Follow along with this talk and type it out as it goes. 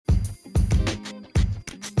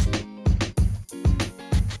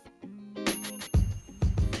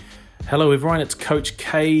Hello everyone, it's Coach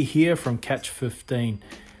K here from Catch 15.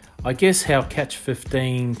 I guess how Catch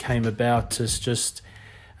 15 came about is just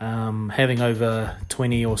having over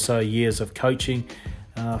 20 or so years of coaching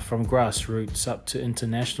from grassroots up to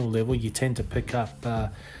international level. You tend to pick up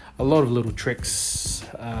a lot of little tricks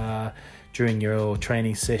during your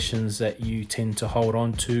training sessions that you tend to hold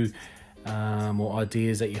on to, or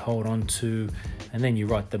ideas that you hold on to, and then you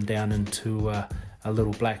write them down into a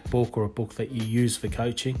little black book or a book that you use for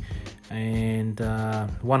coaching. And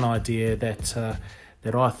one idea that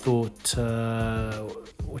I thought,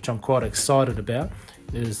 which I'm quite excited about,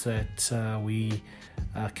 is that we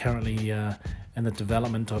are currently in the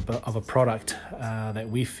development of a product that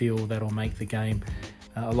we feel that'll make the game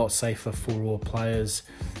a lot safer for all players,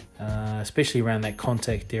 especially around that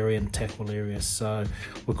contact area and tackle area. So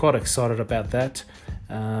we're quite excited about that.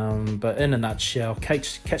 But in a nutshell,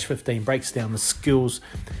 Catch 15 breaks down the skills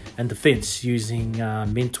and defence using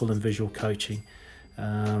mental and visual coaching.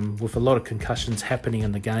 With a lot of concussions happening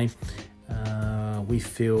in the game, we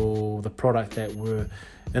feel the product that we're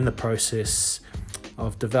in the process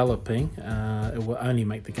of developing, it will only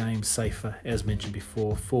make the game safer, as mentioned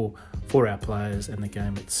before, for our players and the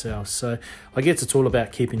game itself. So I guess it's all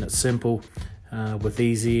about keeping it simple with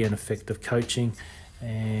easy and effective coaching.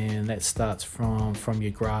 And that starts from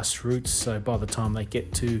your grassroots. So by the time they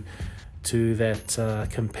get to that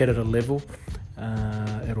competitor level,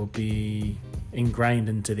 it'll be ingrained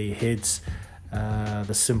into their heads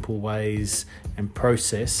the simple ways and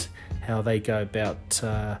process how they go about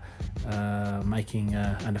making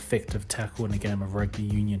an effective tackle in a game of rugby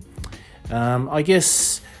union. I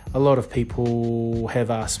guess a lot of people have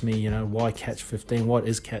asked me, why Catch 15? What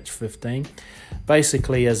is Catch 15?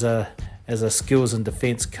 Basically, as a skills and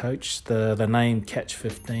defence coach, the name Catch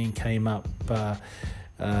 15 came up.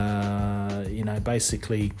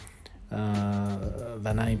 Basically,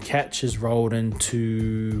 the name Catch is rolled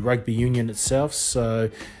into rugby union itself. So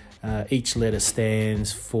each letter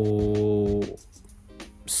stands for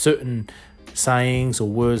certain sayings or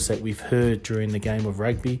words that we've heard during the game of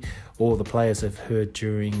rugby, or the players have heard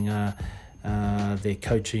during their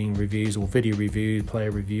coaching reviews or video review,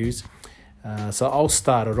 player reviews. So I'll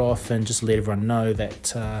start it off and just let everyone know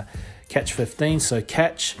that Catch 15. So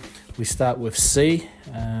Catch, we start with C.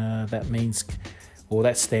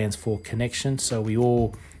 That stands for connection. So we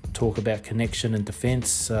all talk about connection in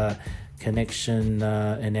defence, connection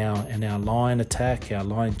in our line attack, our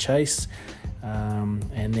line chase,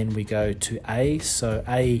 and then we go to A. So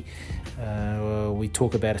A, we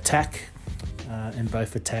talk about attack in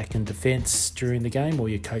both attack and defence during the game, or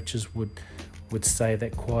your coaches would say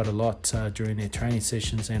that quite a lot during their training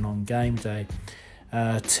sessions and on game day.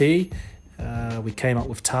 T, we came up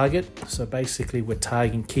with target. So basically we're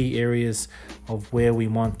targeting key areas of where we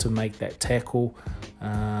want to make that tackle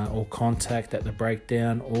or contact at the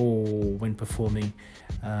breakdown, or when performing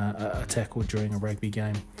a tackle during a rugby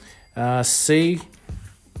game. C,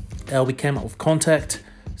 we came up with contact.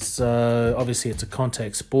 So obviously it's a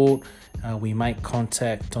contact sport. We make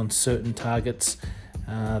contact on certain targets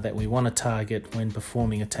that we want to target when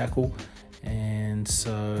performing a tackle, and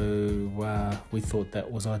so we thought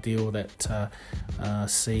that was ideal, that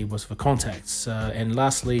C was for contacts, and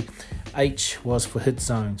lastly H was for hit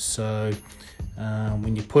zones. So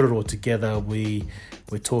when you put it all together, we're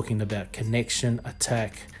talking about connection,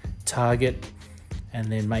 attack, target, and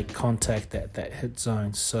then make contact at that hit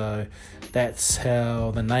zone. So that's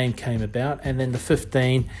how the name came about. And then the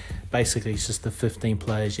 15, basically it's just the 15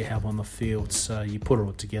 players you have on the field. So you put it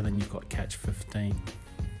all together and you've got Catch 15.